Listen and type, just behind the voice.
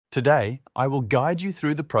Today, I will guide you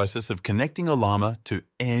through the process of connecting Ollama to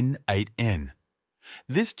n8n.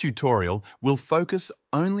 This tutorial will focus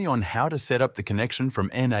only on how to set up the connection from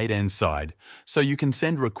n8n's side, so you can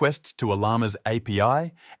send requests to Ollama's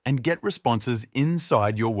API and get responses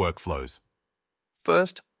inside your workflows.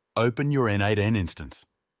 First, open your n8n instance.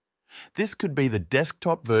 This could be the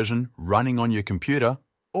desktop version running on your computer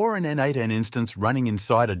or an n8n instance running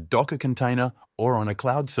inside a Docker container or on a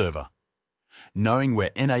cloud server. Knowing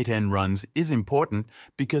where n8n runs is important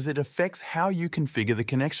because it affects how you configure the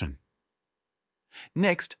connection.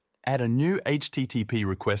 Next, add a new HTTP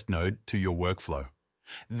request node to your workflow.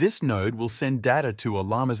 This node will send data to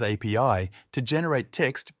Ollama's API to generate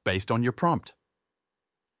text based on your prompt.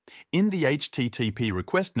 In the HTTP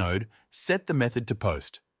request node, set the method to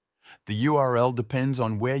post. The URL depends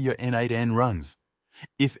on where your n8n runs.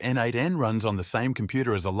 If n8n runs on the same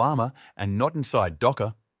computer as Ollama and not inside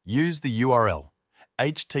Docker, use the URL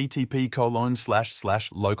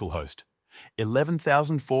http://localhost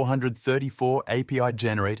 11,434 API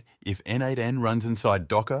generate. If n8n runs inside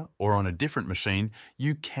Docker or on a different machine,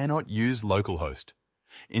 you cannot use localhost.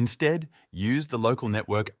 Instead, use the local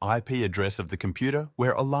network IP address of the computer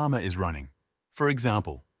where Ollama is running. For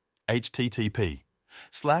example,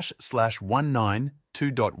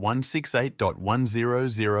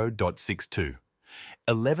 http://192.168.100.62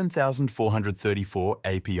 11,434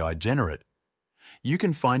 API generate. You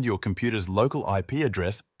can find your computer's local IP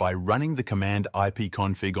address by running the command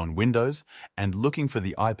ipconfig on Windows and looking for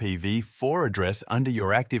the IPv4 address under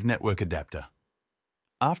your active network adapter.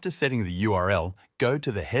 After setting the URL, go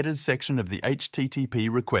to the headers section of the HTTP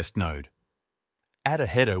request node. Add a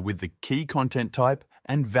header with the key content type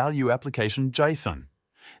and value application JSON.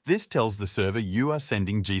 This tells the server you are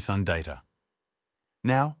sending JSON data.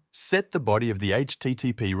 Now, set the body of the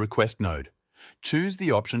HTTP request node. Choose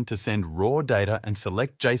the option to send raw data and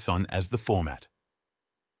select JSON as the format.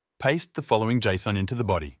 Paste the following JSON into the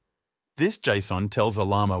body. This JSON tells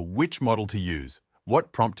Ollama which model to use,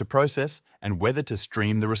 what prompt to process, and whether to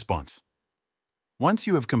stream the response. Once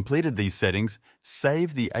you have completed these settings,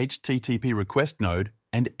 save the HTTP request node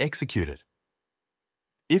and execute it.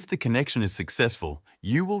 If the connection is successful,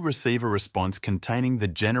 you will receive a response containing the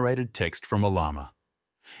generated text from Ollama.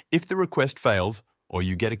 If the request fails, or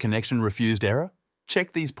you get a connection refused error,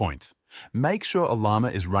 check these points. Make sure Ollama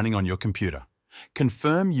is running on your computer.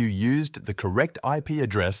 Confirm you used the correct IP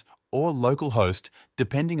address or local host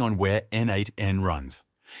depending on where n8n runs.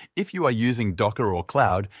 If you are using Docker or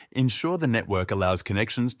cloud, ensure the network allows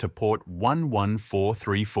connections to port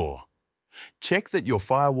 11434. Check that your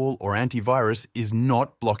firewall or antivirus is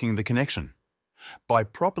not blocking the connection. By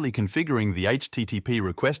properly configuring the HTTP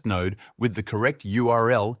request node with the correct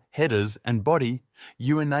URL, headers, and body,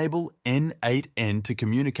 you enable n8n to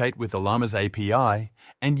communicate with Ollama's API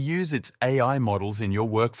and use its AI models in your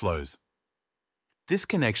workflows. This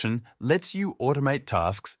connection lets you automate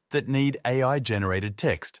tasks that need AI-generated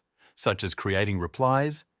text, such as creating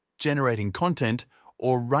replies, generating content,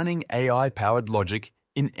 or running AI-powered logic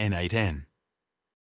in n8n.